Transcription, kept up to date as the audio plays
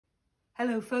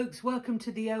Hello folks, welcome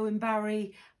to the Owen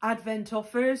Barry Advent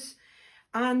offers,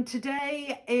 and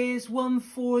today is one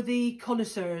for the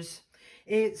connoisseurs.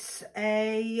 It's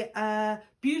a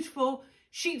beautiful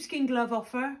sheepskin glove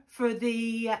offer for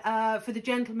the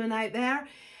gentlemen out there.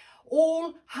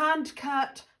 All hand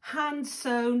cut, hand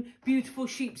sewn, beautiful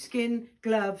sheepskin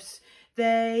gloves.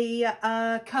 They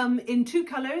come in two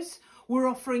colours. We're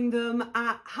offering them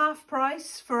at half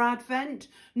price for Advent,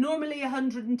 normally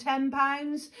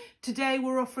 £110. Today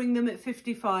we're offering them at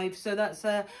 £55, so that's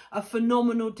a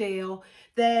phenomenal deal.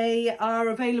 They are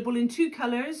available in two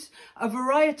colours, a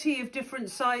variety of different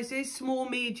sizes, small,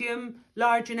 medium,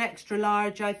 large and extra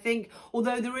large, I think,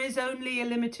 although there is only a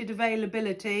limited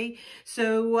availability.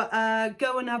 So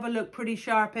go and have a look, pretty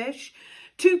sharpish.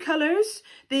 Two colours,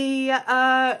 the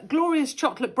glorious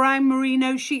chocolate brown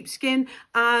merino sheepskin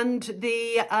and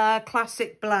the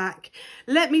classic black.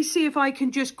 Let me see if I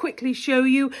can just quickly show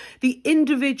you the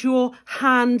individual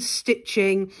hand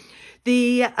stitching,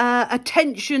 the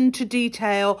attention to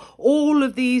detail, all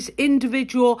of these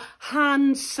individual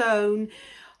hand sewn.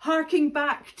 Harking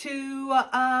back to,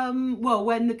 well,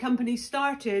 when the company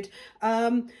started,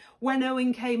 when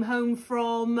Owen came home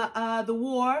from the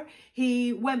war,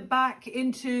 he went back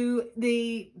into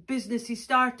the business he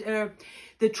started,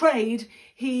 the trade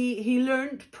he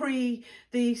learnt pre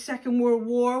the Second World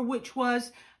War, which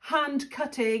was hand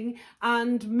cutting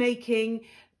and making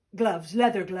gloves,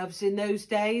 leather gloves in those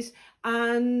days.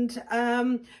 And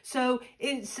so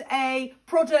it's a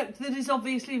product that is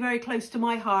obviously very close to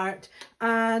my heart.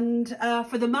 And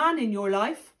for the man in your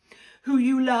life who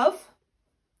you love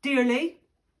dearly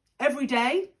every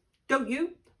day, don't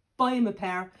you? Buy him a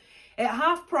pair at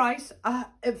half price,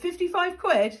 at 55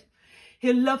 quid.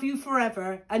 He'll love you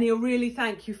forever and he'll really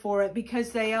thank you for it,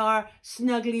 because they are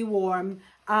snugly warm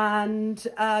and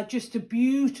just a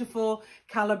beautiful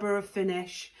calibre of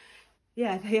finish.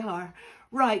 Yeah, they are.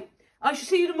 Right, I shall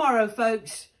see you tomorrow,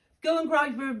 folks. Go and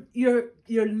grab your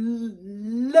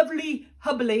lovely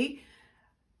hubbly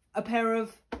a pair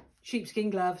of sheepskin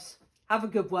gloves. Have a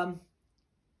good one.